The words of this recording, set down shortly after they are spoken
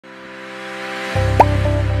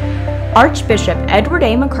Archbishop Edward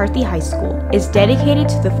A. McCarthy High School is dedicated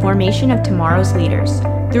to the formation of tomorrow's leaders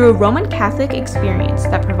through a Roman Catholic experience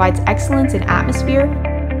that provides excellence in atmosphere,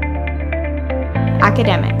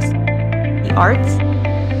 academics, the arts,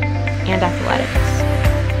 and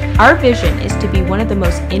athletics. Our vision is to be one of the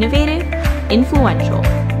most innovative, influential,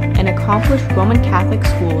 and accomplished Roman Catholic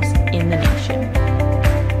schools in the nation.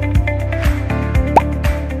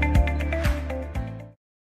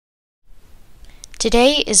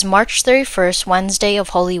 Today is March 31st, Wednesday of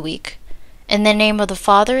Holy Week. In the name of the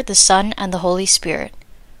Father, the Son, and the Holy Spirit.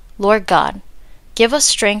 Lord God, give us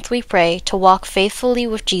strength, we pray, to walk faithfully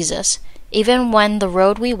with Jesus, even when the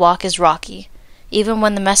road we walk is rocky, even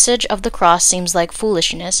when the message of the cross seems like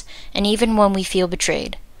foolishness, and even when we feel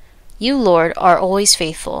betrayed. You, Lord, are always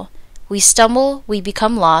faithful. We stumble, we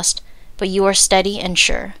become lost, but you are steady and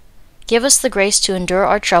sure. Give us the grace to endure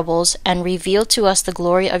our troubles and reveal to us the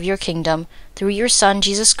glory of your kingdom through your Son,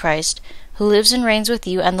 Jesus Christ, who lives and reigns with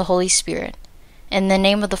you and the Holy Spirit. In the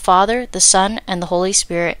name of the Father, the Son, and the Holy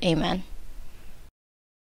Spirit. Amen.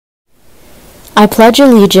 I pledge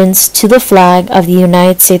allegiance to the flag of the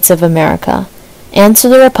United States of America and to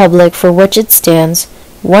the republic for which it stands,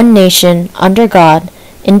 one nation, under God,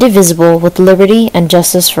 indivisible, with liberty and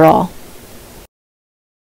justice for all.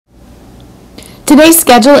 Today's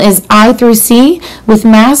schedule is I through C, with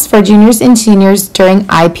Mass for juniors and seniors during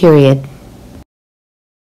I period.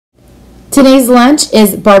 Today's lunch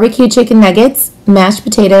is barbecue chicken nuggets, mashed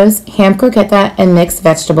potatoes, ham croqueta, and mixed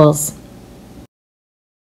vegetables.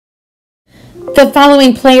 The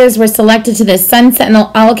following players were selected to the Sun Sentinel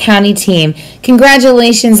All-County team.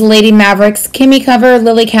 Congratulations, Lady Mavericks, Kimmy Cover,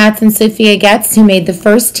 Lily Katz, and Sophia Getz, who made the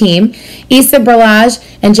first team, Issa Berlage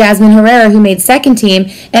and Jasmine Herrera, who made second team,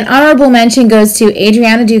 and honorable mention goes to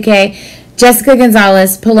Adriana Duque, Jessica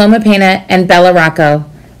Gonzalez, Paloma Pena, and Bella Rocco.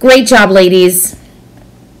 Great job, ladies.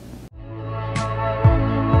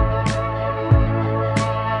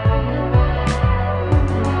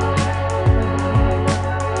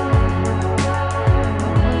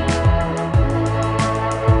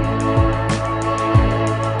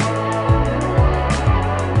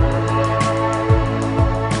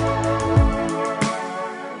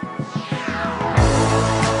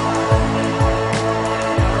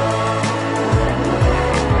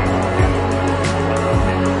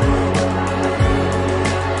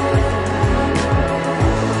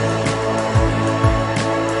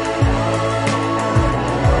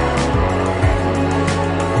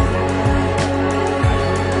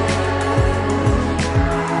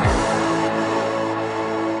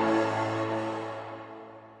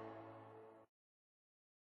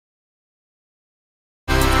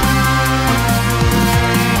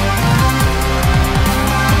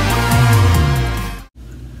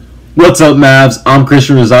 What's up, Mavs? I'm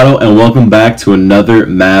Christian Rosado, and welcome back to another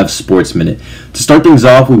Mavs Sports Minute. To start things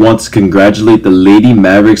off, we want to congratulate the Lady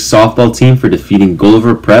Mavericks softball team for defeating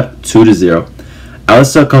Gulliver Prep 2-0.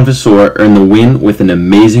 Alyssa Confessor earned the win with an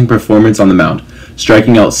amazing performance on the mound,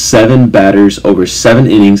 striking out 7 batters over 7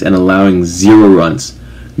 innings and allowing 0 runs.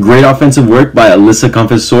 Great offensive work by Alyssa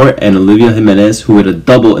Confessor and Olivia Jimenez, who hit a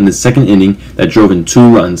double in the second inning that drove in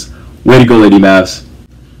 2 runs. Way to go, Lady Mavs.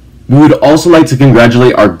 We would also like to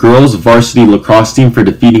congratulate our girls varsity lacrosse team for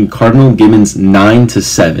defeating Cardinal Gibbons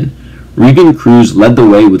 9-7. Regan Cruz led the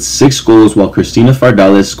way with 6 goals, while Christina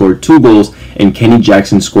Fardalis scored 2 goals and Kenny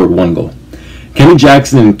Jackson scored 1 goal. Kenny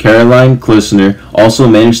Jackson and Caroline Klusner also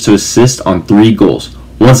managed to assist on 3 goals.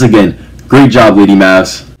 Once again, great job, Lady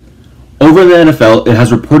Mavs. Over in the NFL, it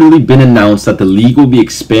has reportedly been announced that the league will be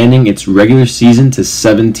expanding its regular season to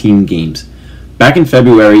 17 games. Back in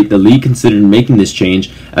February, the league considered making this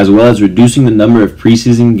change, as well as reducing the number of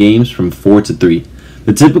preseason games from 4 to 3.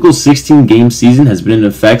 The typical 16-game season has been in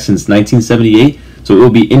effect since 1978, so it will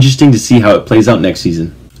be interesting to see how it plays out next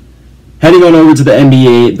season. Heading on over to the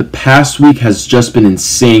NBA, the past week has just been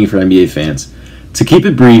insane for NBA fans. To keep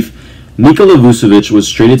it brief, Nikola Vucevic was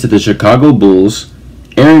traded to the Chicago Bulls,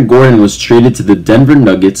 Aaron Gordon was traded to the Denver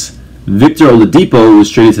Nuggets, Victor Oladipo was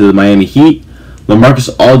traded to the Miami Heat, LaMarcus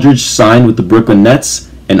Aldridge signed with the Brooklyn Nets,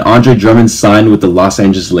 and Andre Drummond signed with the Los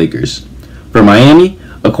Angeles Lakers. For Miami,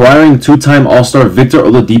 acquiring 2-time All-Star Victor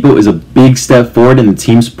Oladipo is a big step forward in the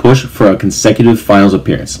team's push for a consecutive finals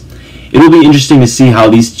appearance. It will be interesting to see how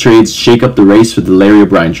these trades shake up the race for the Larry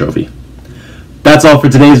O'Brien Trophy. That's all for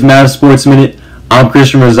today's Mavs Sports Minute. I'm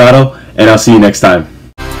Christian Rosado, and I'll see you next time.